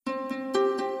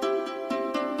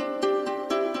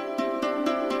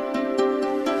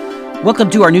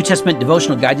Welcome to our New Testament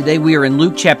devotional guide. Today we are in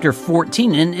Luke chapter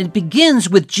 14, and it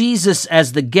begins with Jesus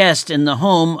as the guest in the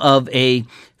home of a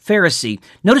Pharisee.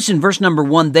 Notice in verse number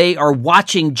 1, they are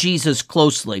watching Jesus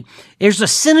closely. There's a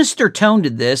sinister tone to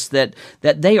this that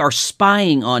they are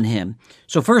spying on him.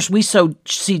 So first we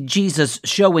see Jesus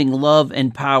showing love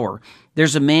and power.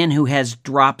 There's a man who has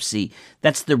dropsy.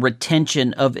 That's the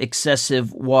retention of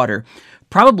excessive water.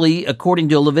 Probably, according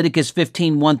to Leviticus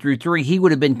 15, 1 through 3, he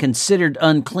would have been considered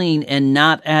unclean and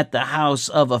not at the house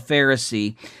of a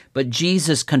Pharisee. But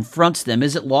Jesus confronts them.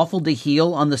 Is it lawful to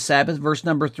heal on the Sabbath? Verse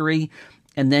number 3.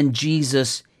 And then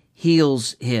Jesus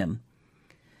heals him.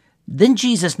 Then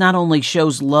Jesus not only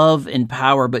shows love and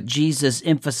power, but Jesus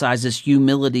emphasizes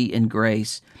humility and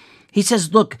grace. He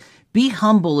says, look, be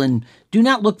humble and do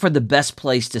not look for the best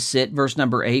place to sit, verse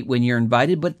number 8, when you're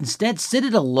invited, but instead sit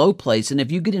at a low place. And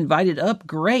if you get invited up,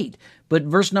 great. But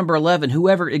verse number 11,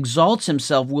 whoever exalts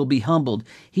himself will be humbled.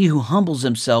 He who humbles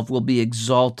himself will be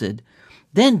exalted.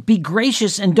 Then be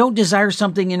gracious and don't desire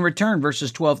something in return,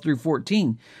 verses 12 through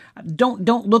 14.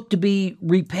 Don't look to be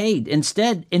repaid.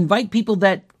 Instead, invite people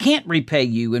that can't repay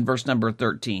you in verse number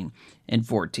 13 and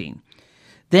 14.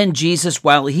 Then Jesus,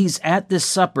 while he's at this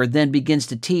supper, then begins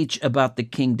to teach about the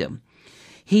kingdom.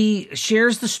 He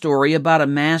shares the story about a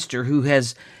master who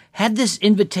has had this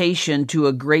invitation to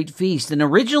a great feast. And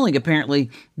originally, apparently,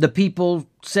 the people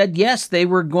said yes, they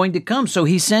were going to come. So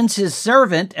he sends his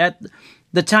servant at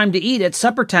the time to eat, at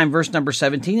supper time, verse number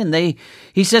 17, and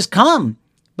he says, come.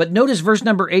 But notice verse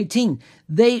number 18,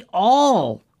 they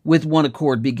all with one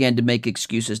accord began to make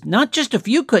excuses. Not just a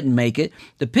few couldn't make it.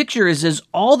 The picture is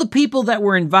all the people that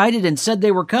were invited and said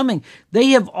they were coming, they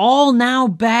have all now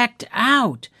backed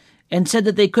out and said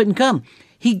that they couldn't come.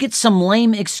 He gets some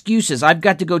lame excuses. I've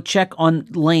got to go check on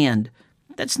land.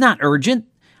 That's not urgent.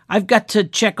 I've got to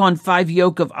check on 5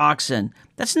 yoke of oxen.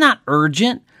 That's not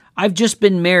urgent. I've just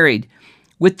been married.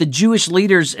 With the Jewish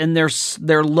leaders and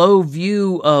their low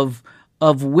view of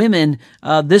women,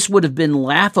 this would have been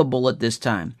laughable at this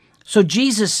time. So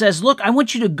Jesus says, look, I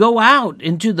want you to go out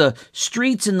into the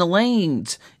streets and the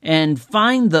lanes and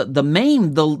find the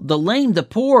maimed, the lame, the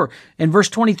poor. In verse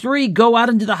 23, go out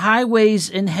into the highways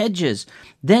and hedges.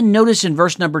 Then notice in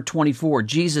verse number 24,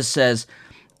 Jesus says,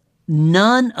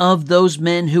 none of those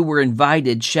men who were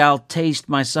invited shall taste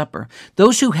my supper.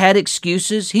 Those who had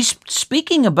excuses, he's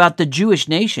speaking about the Jewish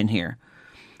nation here.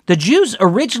 The Jews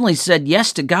originally said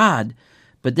yes to God,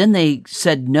 but then they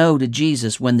said no to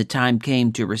Jesus when the time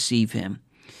came to receive him.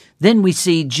 Then we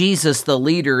see Jesus, the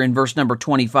leader, in verse number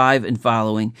 25 and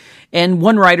following. And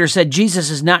one writer said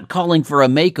Jesus is not calling for a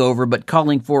makeover, but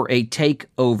calling for a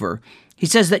takeover. He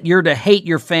says that you're to hate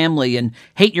your family and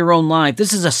hate your own life.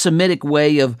 This is a Semitic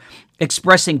way of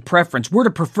expressing preference. We're to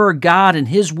prefer God and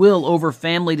his will over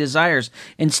family desires.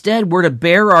 Instead, we're to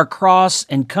bear our cross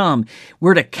and come.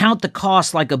 We're to count the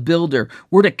cost like a builder.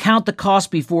 We're to count the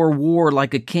cost before war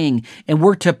like a king. And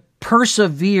we're to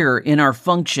persevere in our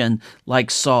function like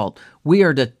salt. We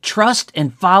are to trust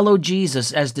and follow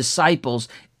Jesus as disciples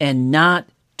and not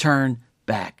turn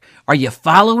back. Are you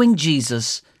following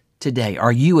Jesus today?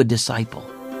 Are you a disciple?